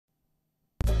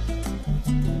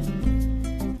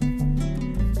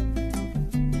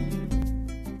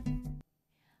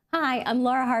Hi, I'm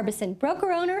Laura Harbison,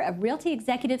 broker-owner of Realty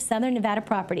Executive Southern Nevada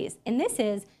Properties, and this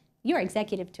is your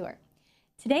executive tour.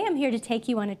 Today I'm here to take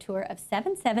you on a tour of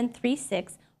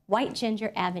 7736 White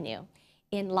Ginger Avenue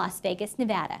in Las Vegas,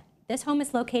 Nevada. This home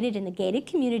is located in the gated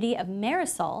community of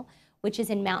Marisol, which is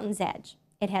in Mountain's Edge.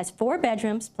 It has 4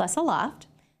 bedrooms plus a loft,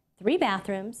 3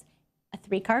 bathrooms, a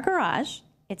 3-car garage.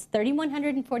 It's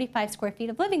 3,145 square feet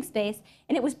of living space,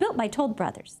 and it was built by Toll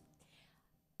Brothers.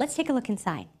 Let's take a look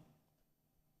inside.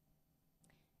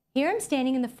 Here I'm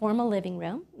standing in the formal living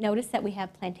room. Notice that we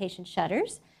have plantation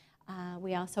shutters.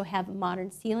 We also have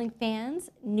modern ceiling fans,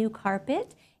 new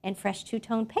carpet, and fresh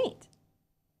two-tone paint.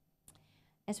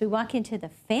 As we walk into the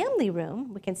family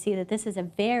room, we can see that this is a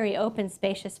very open,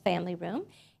 spacious family room.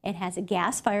 It has a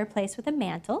gas fireplace with a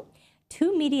mantel,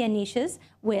 2 media niches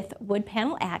with wood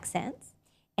panel accents,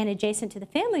 and adjacent to the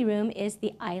family room is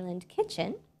the island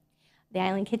kitchen. The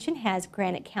island kitchen has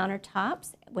granite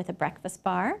countertops with a breakfast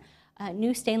bar,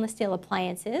 new stainless steel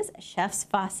appliances, a chef's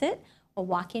faucet, a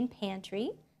walk-in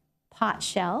pantry, pot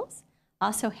shelves,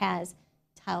 also has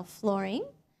tile flooring,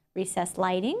 recessed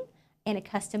lighting, and a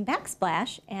custom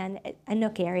backsplash and a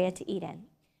nook area to eat in.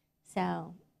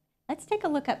 So let's take a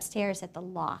look upstairs at the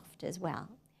loft as well.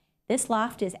 This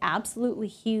loft is absolutely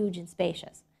huge and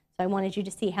spacious, so I wanted you to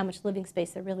see how much living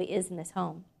space there really is in this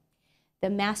home.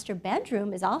 The master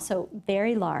bedroom is also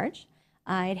very large.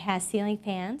 It has ceiling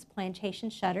fans, plantation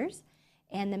shutters,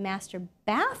 and the master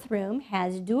bathroom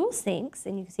has dual sinks,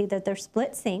 and you can see that they're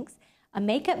split sinks, a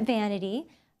makeup vanity,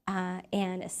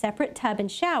 and a separate tub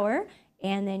and shower,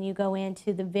 and then you go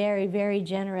into the very, very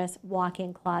generous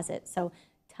walk-in closet. So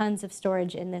tons of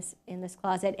storage in this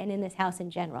closet and in this house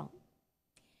in general.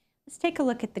 Let's take a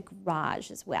look at the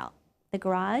garage as well. The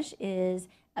garage is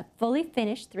a fully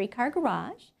finished 3-car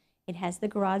garage. It has the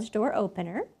garage door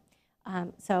opener,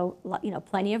 so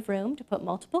plenty of room to put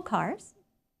multiple cars.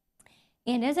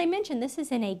 And as I mentioned, this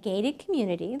is in a gated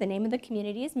community. The name of the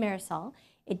community is Marisol.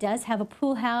 It does have a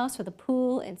pool house with a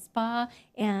pool and spa,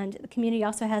 and the community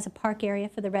also has a park area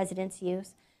for the residents'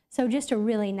 use. So just a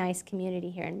really nice community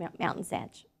here in Mountain's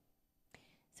Edge.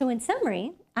 So in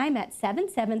summary, I'm at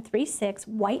 7736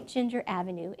 White Ginger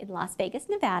Avenue in Las Vegas,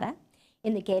 Nevada,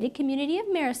 in the gated community of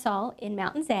Marisol in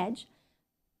Mountain's Edge.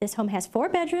 This home has 4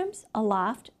 bedrooms, a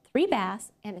loft, 3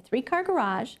 baths, and a 3-car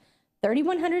garage.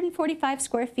 3,145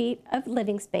 square feet of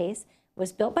living space,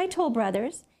 was built by Toll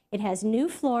Brothers. It has new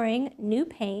flooring, new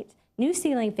paint, new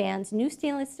ceiling fans, new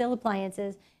stainless steel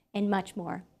appliances, and much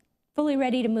more. Fully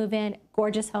ready to move in,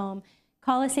 gorgeous home.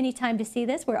 Call us anytime to see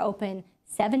this. We're open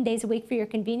 7 days a week for your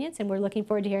convenience, and we're looking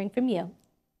forward to hearing from you.